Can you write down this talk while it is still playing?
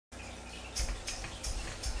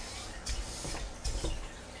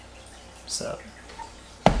So,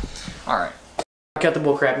 alright. Cut the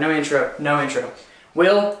bullcrap. No intro. No intro.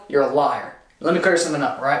 Will, you're a liar. Let me clear something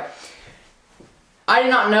up, right? I did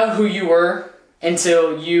not know who you were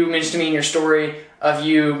until you mentioned to me in your story of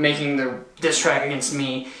you making the diss track against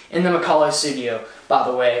me in the Macaulay studio, by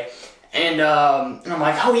the way. And I'm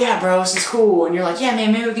like, oh yeah, bro, this is cool. And you're like, yeah,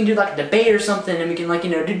 man, maybe we can do like a debate or something, and we can like, you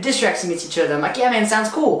know, do diss tracks against each other. I'm like, yeah, man, sounds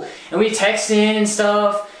cool. And we text in and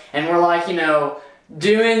stuff, and we're like, you know,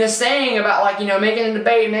 doing this thing about like, you know, making a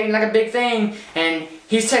debate, making like a big thing. And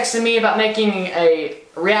he's texting me about making a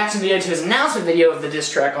reaction video to his announcement video of the diss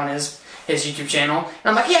track on his YouTube channel. And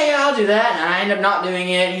I'm like, yeah, I'll do that. And I end up not doing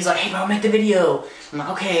it. And he's like, hey, bro, make the video. I'm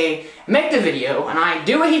like, okay, make the video. And I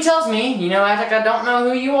do what he tells me, you know, act like I don't know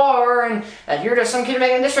who you are and that you're just some kid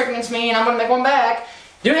making a diss track against me and I'm going to make one back.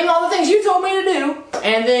 Doing all the things you told me to do.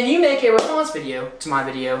 And then you make a response video to my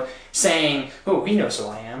video saying, oh, he knows who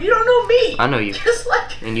I am. You don't know me. I know you. Just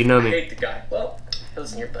like... And you know me. I hate the guy. Well,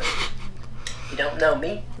 listen here, buddy. You don't know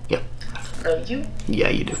me. Yep. I know you. Yeah,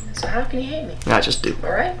 you do. So how can you hate me? I just do.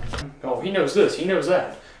 Alright? Oh, he knows this, he knows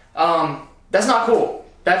that. That's not cool.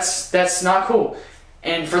 That's not cool.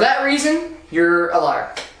 And for that reason, you're a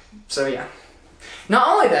liar. So yeah. Not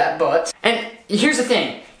only that, but, and here's the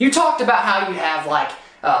thing. You talked about how you have like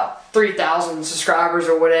 3,000 subscribers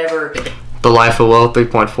or whatever. The Life of Will,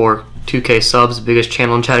 3.4, 2K subs, biggest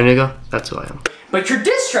channel in Chattanooga. That's who I am. But your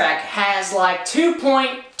diss track has like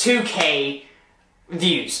 2.2K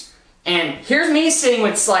views. And here's me sitting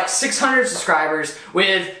with like 600 subscribers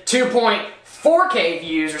with 2.4K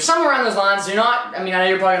views or somewhere around those lines. Do not, I mean, I know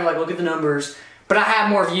you're probably gonna like look at the numbers, but I have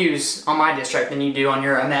more views on my diss track than you do on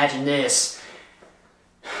your Imagine This.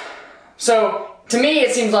 So to me,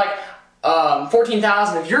 it seems like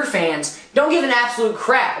 14,000 of your fans don't give an absolute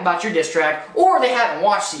crap about your diss track, or they haven't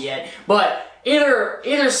watched it yet. But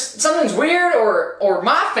either something's weird, or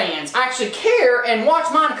my fans actually care and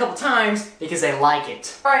watch mine a couple times because they like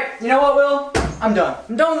it. All right, you know what, Will? I'm done.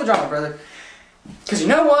 I'm done with the drama, brother. Because you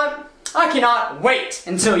know what? I cannot wait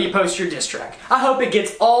until you post your diss track. I hope it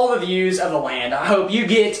gets all the views of the land. I hope you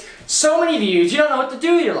get so many views you don't know what to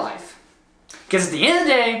do with your life. Because at the end of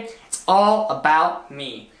the day, it's all about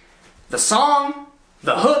me. The song,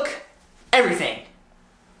 the hook, everything.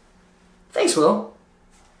 Thanks, Will.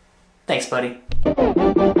 Thanks, buddy.